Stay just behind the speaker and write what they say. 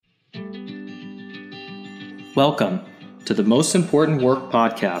Welcome to the Most Important Work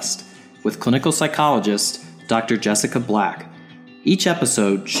podcast with clinical psychologist Dr. Jessica Black. Each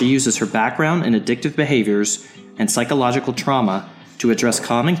episode, she uses her background in addictive behaviors and psychological trauma to address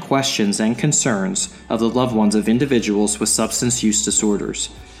common questions and concerns of the loved ones of individuals with substance use disorders.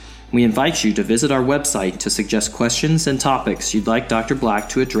 We invite you to visit our website to suggest questions and topics you'd like Dr. Black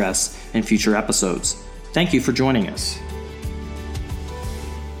to address in future episodes. Thank you for joining us.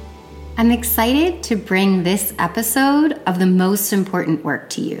 I'm excited to bring this episode of The Most Important Work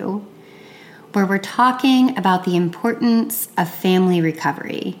to you, where we're talking about the importance of family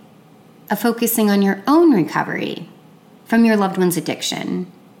recovery, of focusing on your own recovery from your loved one's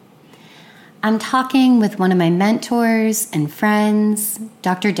addiction. I'm talking with one of my mentors and friends,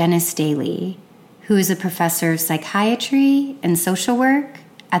 Dr. Daley, who is a professor of psychiatry and social work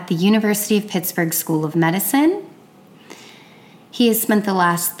at the University of Pittsburgh School of Medicine. He has spent the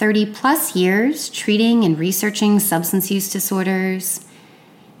last 30 plus years treating and researching substance use disorders,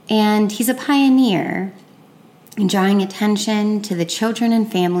 and he's a pioneer in drawing attention to the children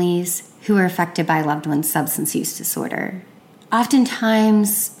and families who are affected by loved one's substance use disorder.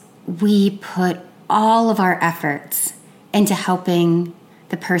 Oftentimes, we put all of our efforts into helping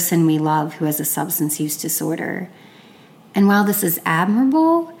the person we love who has a substance use disorder. And while this is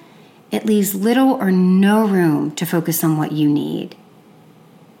admirable, it leaves little or no room to focus on what you need.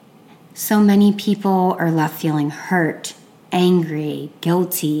 So many people are left feeling hurt, angry,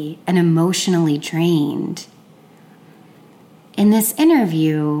 guilty, and emotionally drained. In this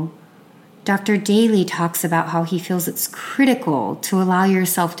interview, Dr. Daley talks about how he feels it's critical to allow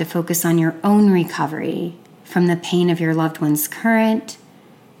yourself to focus on your own recovery from the pain of your loved one's current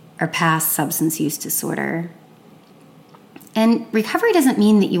or past substance use disorder. And recovery doesn't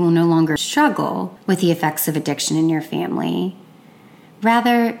mean that you will no longer struggle with the effects of addiction in your family.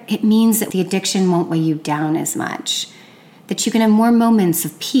 Rather, it means that the addiction won't weigh you down as much, that you can have more moments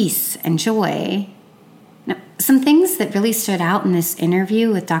of peace and joy. Now, some things that really stood out in this interview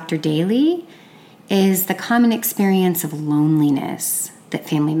with Dr. Daley is the common experience of loneliness that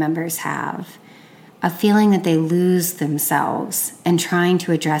family members have, a feeling that they lose themselves in trying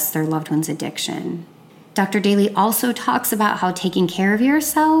to address their loved one's addiction. Dr. Daley also talks about how taking care of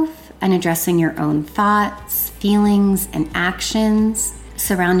yourself and addressing your own thoughts, feelings, and actions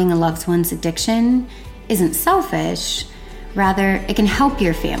surrounding a loved one's addiction isn't selfish. Rather, it can help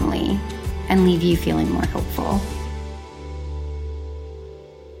your family and leave you feeling more hopeful.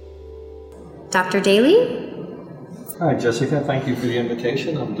 Dr. Daley? Hi, Jessica. Thank you for the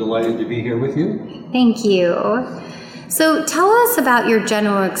invitation. I'm delighted to be here with you. Thank you. So tell us about your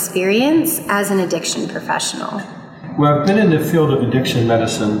general experience as an addiction professional. Well, I've been in the field of addiction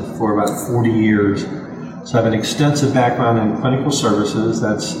medicine for about 40 years. So I have an extensive background in clinical services.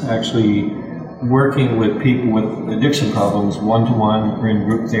 That's actually working with people with addiction problems one-to-one or in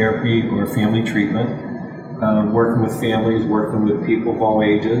group therapy or family treatment, working with families, working with people of all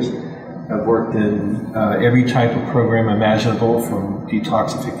ages. I've worked in every type of program imaginable, from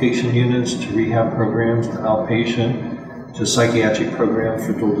detoxification units to rehab programs to outpatient to psychiatric programs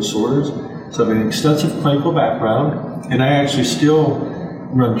for dual disorders. So I have an extensive clinical background, and I actually still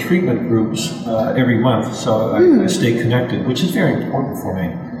run treatment groups every month, so I stay connected, which is very important for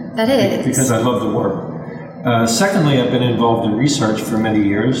me. That is. Because I love the work. Secondly, I've been involved in research for many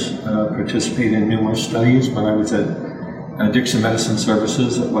years, participated in numerous studies when I was at Addiction Medicine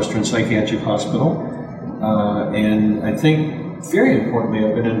Services at Western Psychiatric Hospital. And I think, very importantly,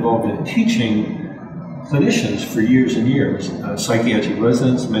 I've been involved in teaching clinicians for years and years, psychiatric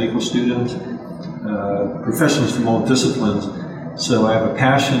residents, medical students, professionals from all disciplines. So I have a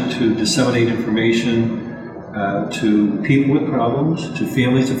passion to disseminate information to people with problems, to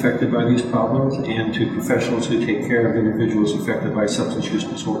families affected by these problems, and to professionals who take care of individuals affected by substance use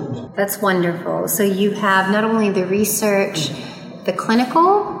disorders. That's wonderful. So you have not only the research, the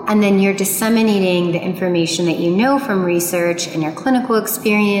clinical, and then you're disseminating the information that you know from research and your clinical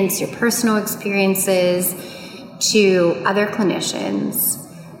experience, your personal experiences, to other clinicians,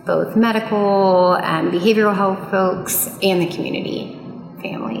 both medical and behavioral health folks and the community,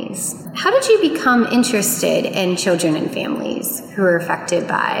 families. How did you become interested in children and families who are affected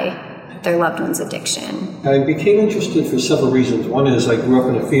by their loved one's addiction? I became interested for several reasons. One is I grew up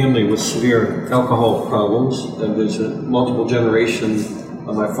in a family with severe alcohol problems. There's multiple generations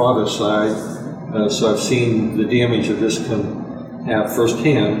on my father's side, so I've seen the damage that this can have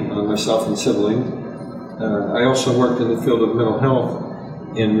firsthand on myself and siblings. I also worked in the field of mental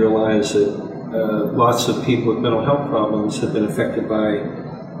health and realized that lots of people with mental health problems have been affected by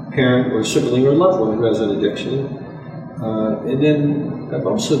parent or sibling or loved one who has an addiction. And then I've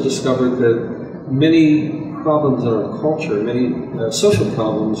also discovered that many problems in our culture, many social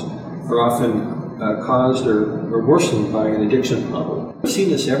problems are often caused or worsened by an addiction problem. I've seen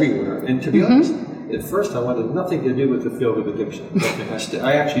this everywhere, and to be honest, at first I wanted nothing to do with the field of addiction.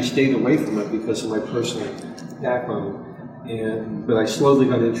 I actually stayed away from it because of my personal background, but I slowly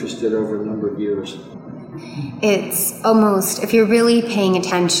got interested over a number of years. It's almost, if you're really paying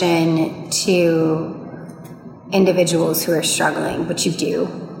attention to individuals who are struggling, which you do,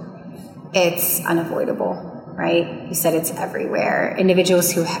 it's unavoidable, right? You said it's everywhere.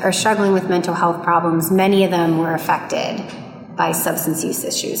 Individuals who are struggling with mental health problems, many of them were affected by substance use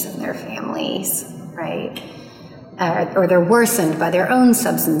issues in their families, right? Or they're worsened by their own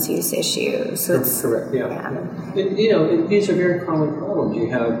substance use issues. So it's correct, yeah. And, these are very common problems. You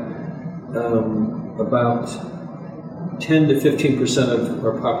have about 10 to 15% of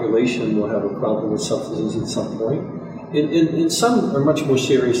our population will have a problem with substances at some point. And some are much more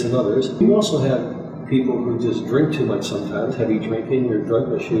serious than others. You also have people who just drink too much sometimes, heavy drinking or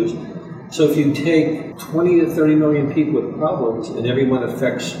drug issues. So if you take 20 to 30 million people with problems and everyone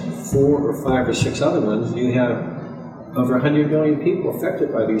affects 4 or 5 or 6 other ones, you have over 100 million people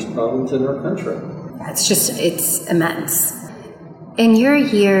affected by these problems in our country. It's immense. In your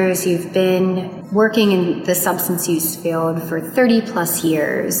years, you've been working in the substance use field for 30 plus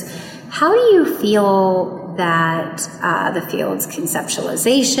years. How do you feel that the field's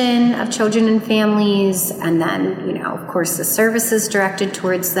conceptualization of children and families, and then, of course, the services directed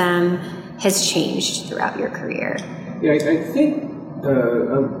towards them, has changed throughout your career? Yeah, I think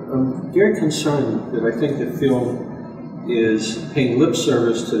I'm very concerned that I think the field is paying lip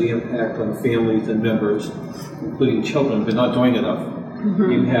service to the impact on families and members, including children, but not doing enough.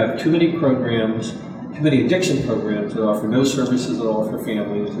 You have too many programs, too many addiction programs that offer no services at all for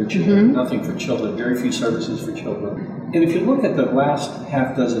families or children, nothing for children, very few services for children. And if you look at the last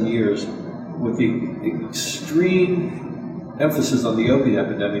half dozen years, with the extreme emphasis on the opiate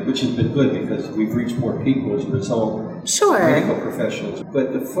epidemic, which has been good because we've reached more people as a result, medical professionals,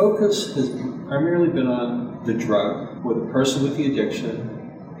 but the focus has primarily been on the drug or the person with the addiction,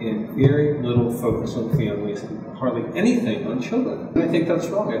 and very little focus on families, and hardly anything on children. And I think that's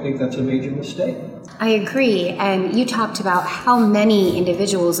wrong. I think that's a major mistake. I agree. And you talked about how many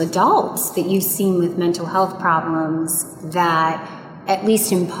individuals, adults, that you've seen with mental health problems that, at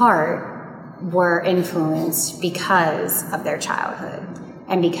least in part, were influenced because of their childhood,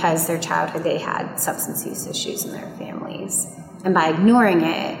 and because their childhood they had substance use issues in their families. And by ignoring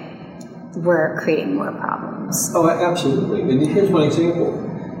it, we're creating more problems. Oh, absolutely. And here's one example.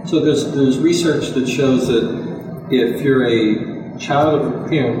 So there's research that shows that if you're a child of a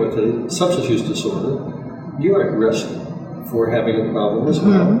parent with a substance use disorder, you're at risk for having a problem as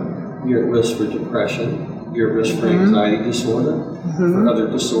well. You're at risk for depression. You're at risk for anxiety disorder, for other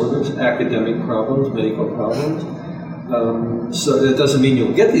disorders, academic problems, medical problems. So that doesn't mean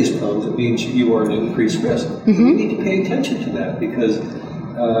you'll get these problems. It means you are at increased risk. You need to pay attention to that because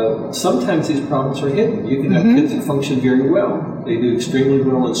sometimes these problems are hidden. You can have kids that function very well. They do extremely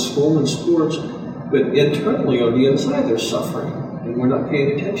well in school and sports, but internally on the inside they're suffering, and we're not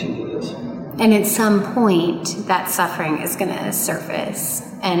paying attention to this. And at some point, that suffering is going to surface.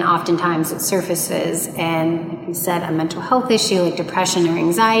 And oftentimes it surfaces in, like you said, a mental health issue like depression or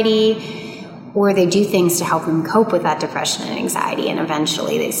anxiety, or they do things to help them cope with that depression and anxiety, and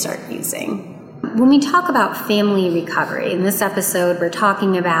eventually they start using. When we talk about family recovery, in this episode, we're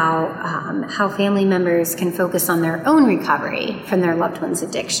talking about how family members can focus on their own recovery from their loved one's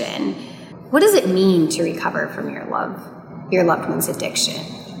addiction. What does it mean to recover from your loved one's addiction?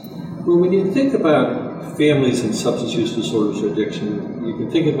 Well, when you think about families and substance use disorders or addiction, you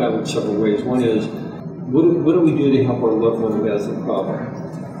can think about it in several ways. One is, what do we do to help our loved one who has a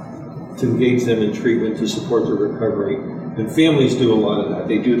problem? To engage them in treatment, to support their recovery. And families do a lot of that.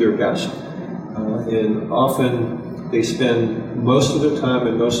 They do their best. And often they spend most of their time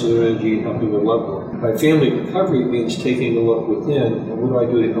and most of their energy helping their loved one. By family recovery, it means taking a look within, and what do I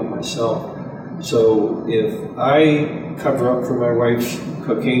do to help myself? So if I cover up for my wife's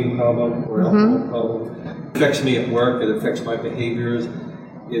cocaine problem or alcohol problem, it affects me at work, it affects my behaviors,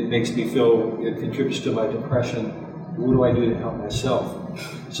 it makes me feel, it contributes to my depression, what do I do to help myself?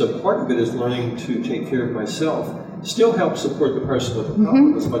 So part of it is learning to take care of myself, still help support the person with the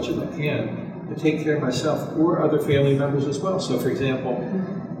problem as much as I can, to take care of myself or other family members as well. So for example,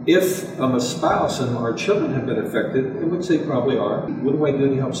 if I'm a spouse and our children have been affected, which they probably are, what do I do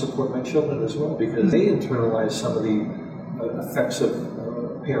to help support my children as well? Because they internalize some of the effects of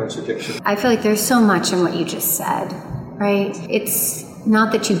parents' addiction. I feel like there's so much in what you just said, right? It's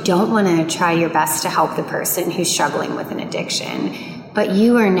not that you don't want to try your best to help the person who's struggling with an addiction, but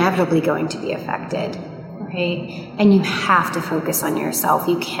you are inevitably going to be affected. right? And you have to focus on yourself.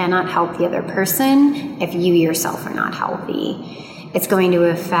 You cannot help the other person if you yourself are not healthy. It's going to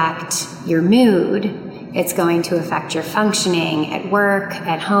affect your mood. It's going to affect your functioning at work,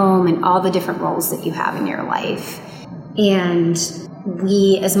 at home, and all the different roles that you have in your life. And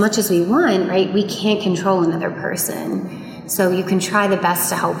we, as much as we want, right, we can't control another person. So you can try the best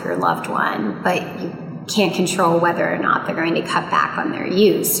to help your loved one, but you can't control whether or not they're going to cut back on their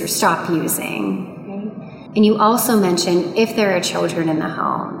use or stop using. And you also mentioned if there are children in the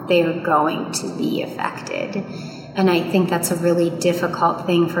home, they are going to be affected. And I think that's a really difficult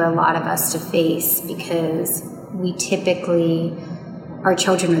thing for a lot of us to face, because we typically, our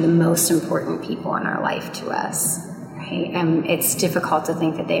children are the most important people in our life to us, right? And it's difficult to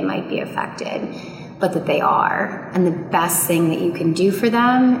think that they might be affected, but that they are. And the best thing that you can do for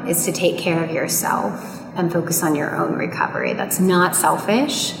them is to take care of yourself and focus on your own recovery. That's not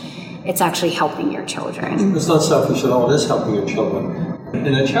selfish. It's actually helping your children. It's not selfish at all. It is helping your children.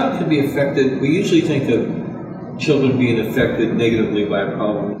 And a child can be affected. We usually think of children being affected negatively by a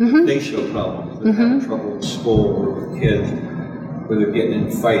problem. Mm-hmm. They show problems. They're having trouble in school, or with kids, or they're getting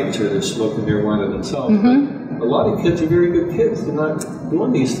in fights, or they're smoking marijuana themselves. Mm-hmm. But a lot of kids are very good kids. They're not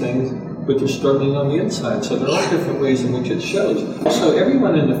doing these things, but they're struggling on the inside. So there are different ways in which it shows. So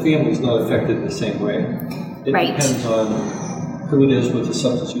everyone in the family is not affected the same way. It depends on who it is with the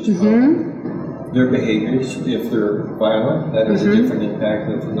substance use problem. Their behaviors. If they're violent, that has a different impact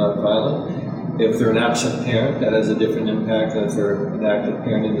than if they're not violent. If they're an absent parent, that has a different impact than if they're an active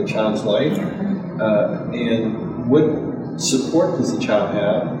parent in the child's life. And what support does the child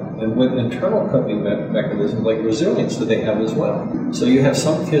have? And what internal coping mechanisms, like resilience, do they have as well? So you have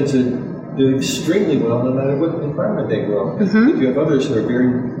some kids that do extremely well no matter what environment they grow up in. But you have others who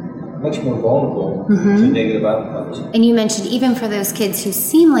are much more vulnerable to negative outcomes. And you mentioned even for those kids who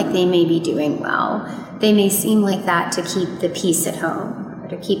seem like they may be doing well, they may seem like that to keep the peace at home,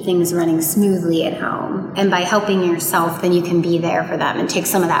 to keep things running smoothly at home. And by helping yourself, then you can be there for them and take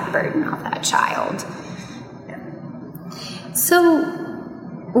some of that burden off that child. So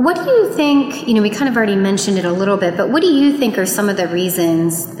what do you think, we kind of already mentioned it a little bit, but what do you think are some of the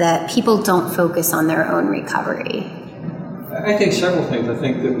reasons that people don't focus on their own recovery? I think several things. I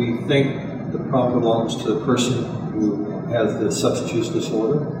think that we think the problem belongs to the person who has the substance use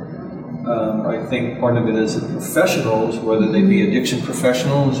disorder. I think part of it is that professionals, whether they be addiction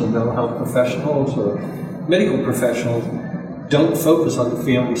professionals or mental health professionals or medical professionals, don't focus on the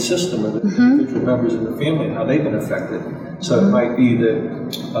family system or the individual members of the family and how they've been affected. So it might be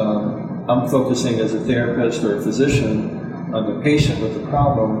that I'm focusing as a therapist or a physician on the patient with the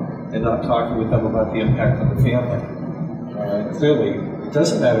problem and not talking with them about the impact on the family. Clearly, it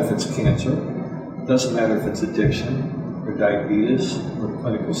doesn't matter if it's cancer, it doesn't matter if it's addiction or diabetes or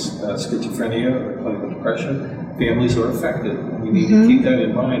clinical schizophrenia or clinical depression. Families are affected. We need to keep that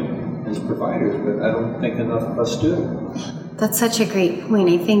in mind as providers, but I don't think enough of us do. That's such a great point.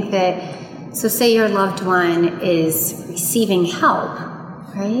 I think that, so say your loved one is receiving help,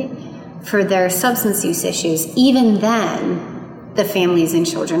 right, for their substance use issues, even then, the families and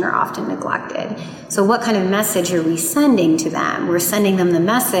children are often neglected. So what kind of message are we sending to them? We're sending them the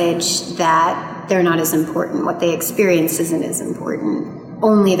message that they're not as important. What they experience isn't as important.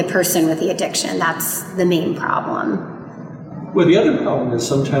 Only the person with the addiction, that's the main problem. Well, the other problem is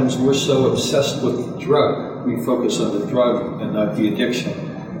sometimes we're so obsessed with the drug, we focus on the drug and not the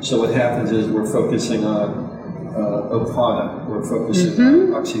addiction. So what happens is we're focusing on Opana, we're focusing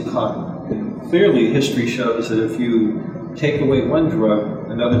on Oxycontin. And clearly, history shows that if you take away one drug,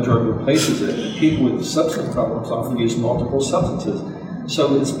 another drug replaces it. And people with substance problems often use multiple substances.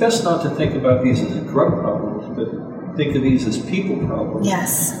 So it's best not to think about these as drug problems, but think of these as people problems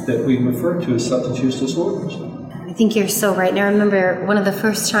that we refer to as substance use disorders. I think you're so right. And I remember one of the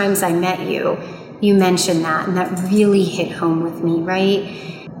first times I met you, you mentioned that, and that really hit home with me,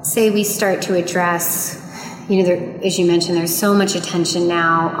 right? Say we start to address, as you mentioned, there's so much attention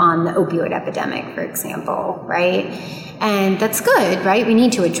now on the opioid epidemic, for example, right? And that's good, right? We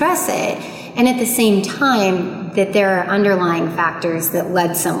need to address it. And at the same time, that there are underlying factors that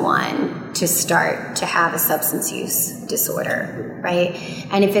led someone to start to have a substance use disorder, right?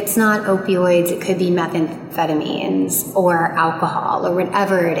 And if it's not opioids, it could be methamphetamines or alcohol or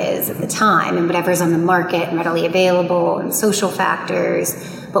whatever it is at the time and whatever's on the market and readily available and social factors.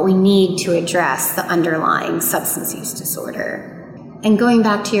 But we need to address the underlying substance use disorder. And going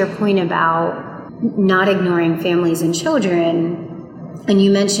back to your point about not ignoring families and children, and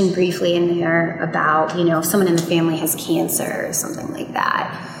you mentioned briefly in there about, if someone in the family has cancer or something like that.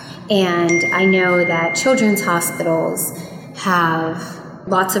 And I know that children's hospitals have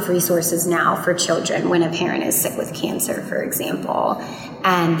lots of resources now for children when a parent is sick with cancer, for example.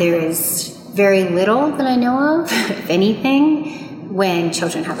 And there is very little that I know of, if anything, when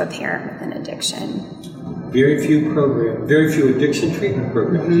children have a parent with an addiction. Very few addiction treatment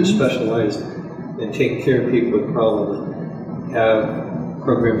programs that specialize in taking care of people with problems have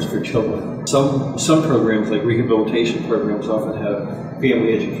programs for children. Some programs, like rehabilitation programs, often have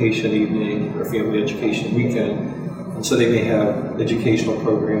family education evening or family education weekend. And so they may have educational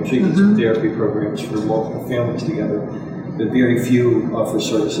programs, or even some therapy programs for multiple families together. But very few offer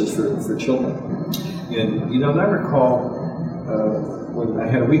services for children. And, I recall when I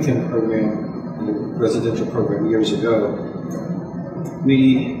had a weekend program, a residential program years ago,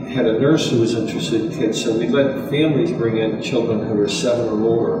 we had a nurse who was interested in kids, so we let families bring in children who were 7 or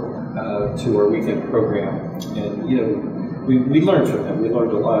older to our weekend program. And, we learned from them. We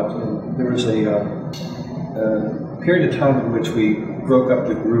learned a lot. And there was a period of time in which we broke up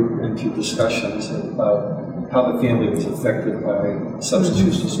the group into discussions about how the family was affected by substance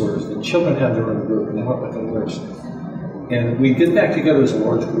use disorders. The children had their own group, and they went with a nurse. And we'd get back together as a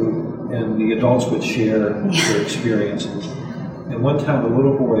large group, and the adults would share their experiences. And one time, a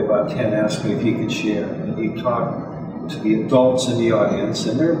little boy, about 10, asked me if he could share, and he talked to the adults in the audience,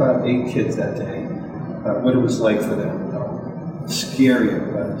 and there were about 8 kids that day, what it was like for them, how scary it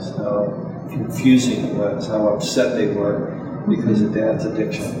was, how confusing it was, how upset they were because of Dad's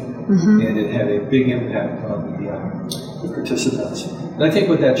addiction. And it had a big impact on the participants. And I think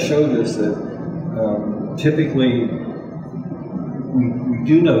what that showed is that typically we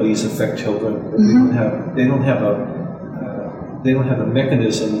do know these affect children, but they don't have a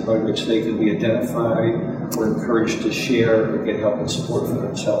mechanism by which they can be identified or encouraged to share or get help and support for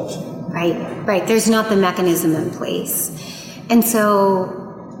themselves. Right. There's not the mechanism in place. And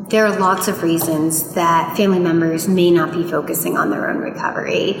so there are lots of reasons that family members may not be focusing on their own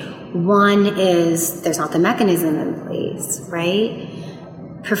recovery. One is there's not the mechanism in place, right?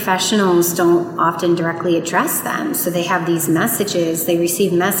 Professionals don't often directly address them. So they have these messages, they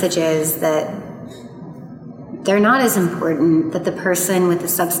receive messages that they're not as important, that the person with the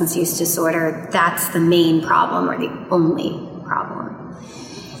substance use disorder, that's the main problem or the only problem.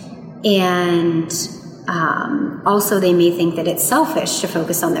 And also, they may think that it's selfish to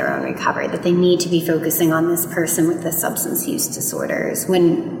focus on their own recovery, that they need to be focusing on this person with the substance use disorders,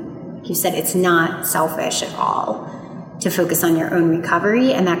 when you said it's not selfish at all to focus on your own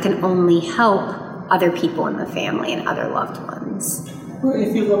recovery, and that can only help other people in the family and other loved ones. Well,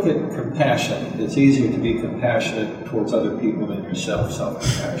 if you look at compassion, it's easier to be compassionate towards other people than yourself,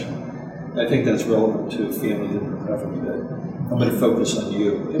 self-compassion. I think that's relevant to families in recovery, that I'm going to focus on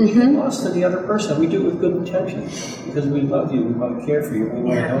you. And we get lost in the other person. We do it with good intention because we love you, we want to care for you, we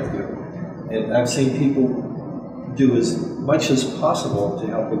want to help you. And I've seen people do as much as possible to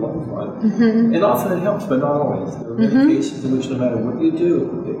help a loved one. And often it helps, but not always. There are many cases in which no matter what you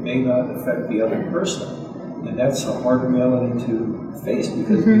do, it may not affect the other person. And that's a hard reality to face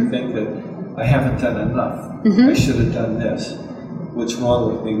because we think that I haven't done enough. I should have done this. What's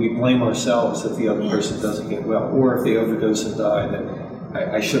wrong with me? We blame ourselves if the other person doesn't get well, or if they overdose and die,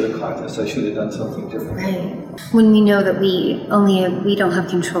 that I should have caught this, I should have done something different. Right. When we know that we don't have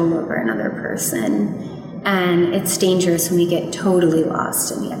control over another person, and it's dangerous when we get totally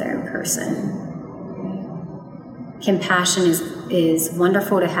lost in the other person. Compassion is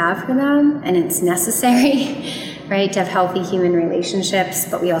wonderful to have for them, and it's necessary, right, to have healthy human relationships,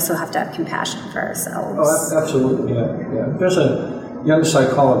 but we also have to have compassion for ourselves. Oh, absolutely, yeah. There's a young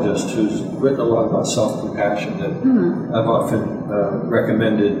psychologist who's written a lot about self-compassion that I've often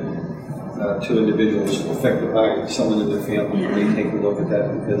recommended to individuals affected by someone in their family. And they take a look at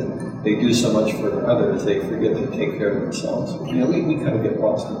that because they do so much for others, they forget to take care of themselves. We kind of get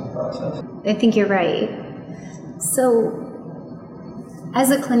lost in the process. I think you're right. So, as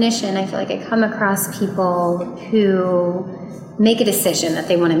a clinician, I feel like I come across people who make a decision that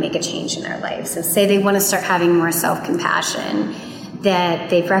they want to make a change in their life. So say they want to start having more self-compassion, that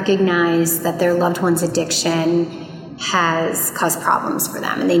they've recognized that their loved one's addiction has caused problems for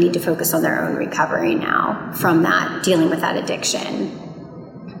them and they need to focus on their own recovery now from that, dealing with that addiction.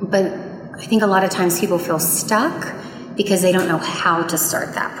 But I think a lot of times people feel stuck because they don't know how to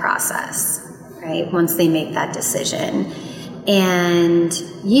start that process, right, once they make that decision. And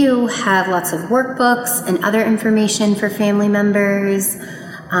you have lots of workbooks and other information for family members.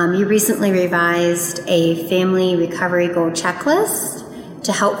 You recently revised a family recovery goal checklist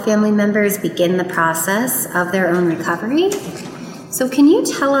to help family members begin the process of their own recovery. So can you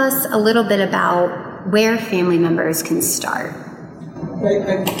tell us a little bit about where family members can start?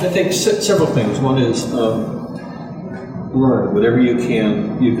 I think several things. One is learn whatever you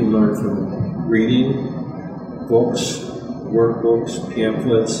can. You can learn from reading, books, workbooks,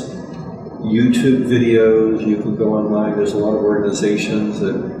 pamphlets, YouTube videos. You can go online. There's a lot of organizations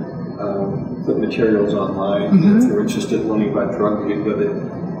that put materials online. If you're interested in learning about drug abuse, you go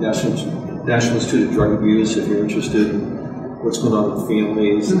to National Institute of Drug Abuse. If you're interested in what's going on with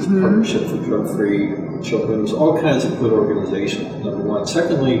families, there's Partnership for Drug-Free Children. There's all kinds of good organizations, number one.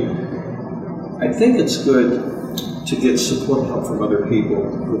 Secondly, I think it's good to get support and help from other people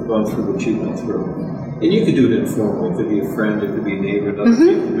who've gone through what you've been through. And you could do it informally. It could be a friend, it could be a neighbor, another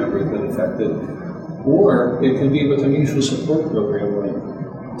family member who's been affected. Or it can be with a mutual support program like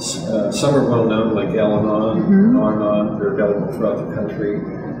some are well known, like Al-Anon, Ar-Non. They're available throughout the country.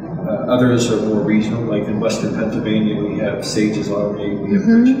 Others are more regional, like in Western Pennsylvania, we have Sage's Army, we have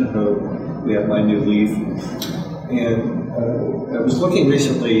Bridge to Hope, we have My New Leaf. And I was looking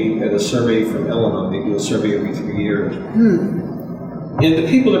recently at a survey from Al-Anon. They do a survey every 3 years. And the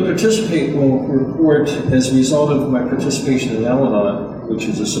people that participate will report, as a result of my participation in Al-Anon, which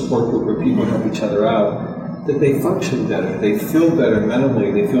is a support group where people help each other out, that they function better, they feel better mentally,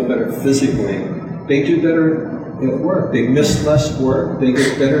 they feel better physically, they do better at work, they miss less work, they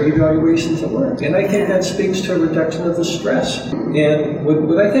get better evaluations at work. And I think that speaks to a reduction of the stress. And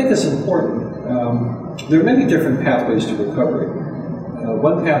what I think is important, there are many different pathways to recovery.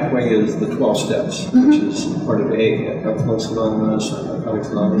 One pathway is the 12 steps, which is part of AA, Alcoholics Anonymous or Narcotics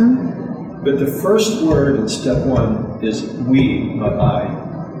Anonymous. But the first word in step one is we, not I.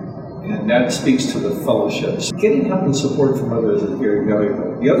 And that speaks to the fellowships. Getting help and support from others is very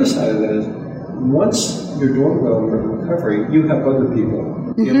valuable. The other side of that is, once you're doing well in recovery, you have other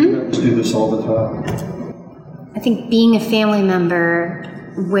people. Family members do this all the time. I think being a family member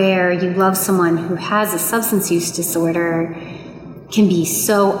where you love someone who has a substance use disorder can be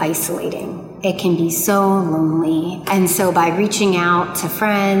so isolating. It can be so lonely. And so by reaching out to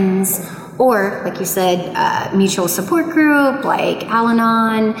friends or, like you said, a mutual support group like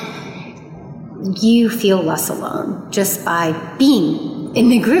Al-Anon, you feel less alone just by being in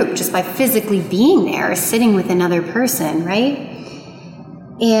the group, just by physically being there, sitting with another person, right?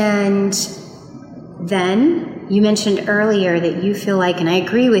 And then you mentioned earlier that you feel like, and I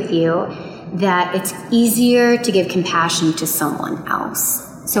agree with you, that it's easier to give compassion to someone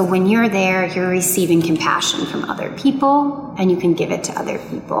else. So when you're there, you're receiving compassion from other people, and you can give it to other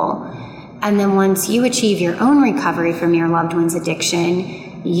people. And then once you achieve your own recovery from your loved one's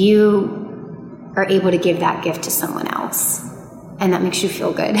addiction, you are able to give that gift to someone else. And that makes you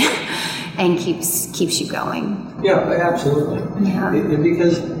feel good and keeps you going. Yeah, absolutely. Yeah.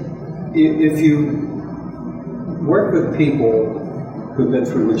 Because if you work with people who've been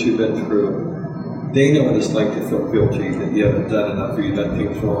through what you've been through, they know what it's like to feel guilty that you haven't done enough or you've done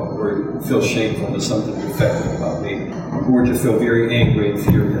things wrong, or you feel shameful that something defective about me, or to feel very angry and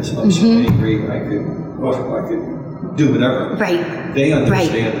furious. I'm so angry, I could do whatever. Right. They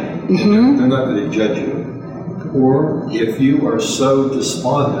understand that. And they're not going to judge you. Or if you are so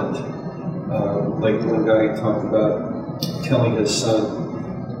despondent, like one guy talked about telling his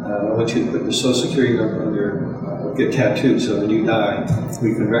son, I want you to put your social security number on your, get tattooed so when you die,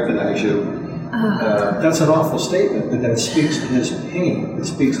 we can recognize you. That's an awful statement, but that speaks to his pain. It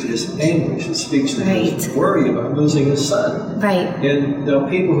speaks to his anguish. It speaks to his worry about losing his son. Right. And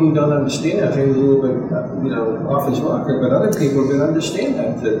people who don't understand, I think it's a little bit, off his rocker, but other people can understand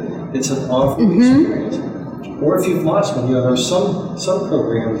that it's an awful experience. Or if you've lost one, there's some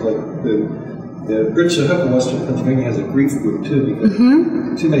programs like the Bridge to Hope in Western Pennsylvania has a grief group too,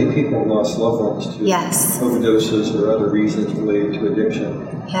 because too many people have lost loved ones to overdoses or other reasons related to addiction,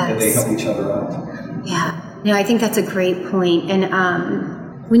 and they help each other out. Yeah, no, I think that's a great point. And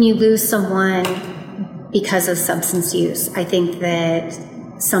when you lose someone because of substance use, I think that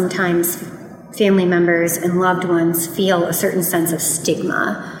sometimes family members and loved ones feel a certain sense of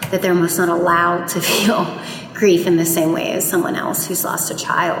stigma, that they're almost not allowed to feel grief in the same way as someone else who's lost a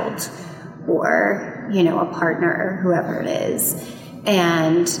child or, a partner, whoever it is.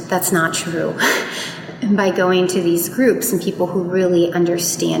 And that's not true. And by going to these groups and people who really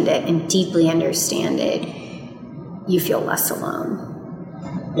understand it and deeply understand it, you feel less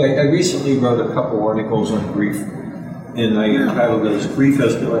alone. Yeah, I recently wrote a couple articles on grief, and I entitled those "Grief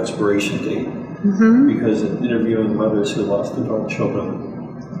Has No Expiration Date," because in interviewing mothers who lost adult children,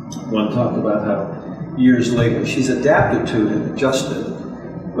 one talked about how years later she's adapted to it and adjusted,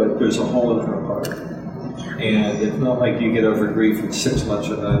 but there's a hole in her heart. And it's not like you get over grief in 6 months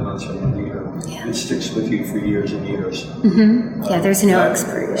or 9 months or 1 year. It sticks with you for years and years. There's no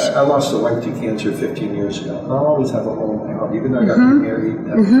expiration. I lost a wife to cancer 15 years ago. I'll always have a hole in my heart. Even though I got remarried and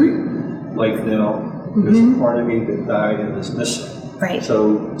have a great life now, There's a part of me that died and is missing. Right.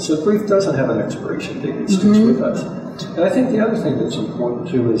 So grief doesn't have an expiration date. It sticks with us. And I think the other thing that's important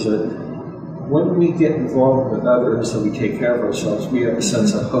too is that when we get involved with others and we take care of ourselves, we have a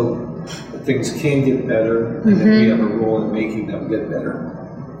sense of hope that things can get better, and that we have a role in making them get better.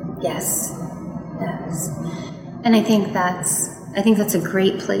 Yes. And I think that's a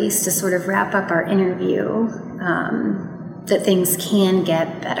great place to sort of wrap up our interview, that things can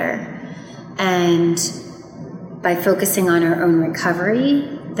get better. And by focusing on our own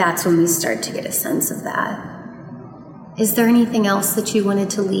recovery, that's when we start to get a sense of that. Is there anything else that you wanted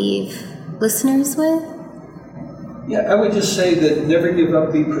to leave listeners with? Yeah, I would just say that never give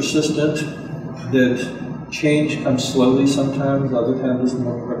up, be persistent, that change comes slowly sometimes, other times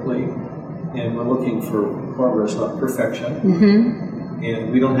more quickly, and we're looking for progress, not perfection.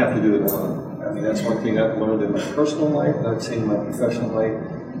 And we don't have to do it alone. I mean, that's one thing I've learned in my personal life, and I've seen in my professional life.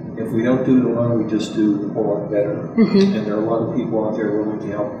 If we don't do it alone, we just do a whole lot better. And there are a lot of people out there willing to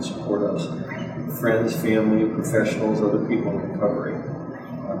help and support us. Friends, family, professionals, other people in recovery.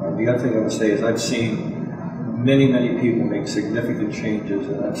 The other thing I would say is I've seen many, many people make significant changes,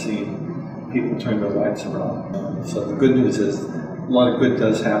 and I've seen people turn their lives around. So the good news is a lot of good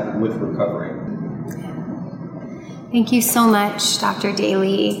does happen with recovery. Thank you so much, Dr.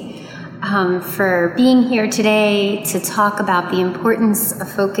 Daley, for being here today to talk about the importance of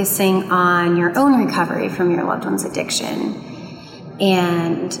focusing on your own recovery from your loved one's addiction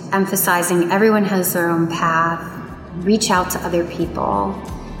and emphasizing everyone has their own path. Reach out to other people.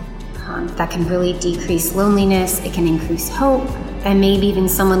 That can really decrease loneliness, it can increase hope, and maybe even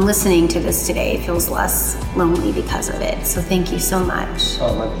someone listening to this today feels less lonely because of it. So thank you so much.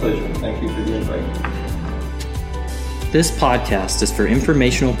 Oh, my pleasure. Thank you for the invite. This podcast is for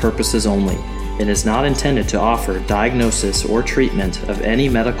informational purposes only. It is not intended to offer diagnosis or treatment of any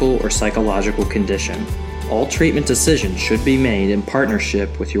medical or psychological condition. All treatment decisions should be made in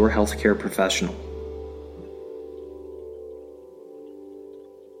partnership with your healthcare professional.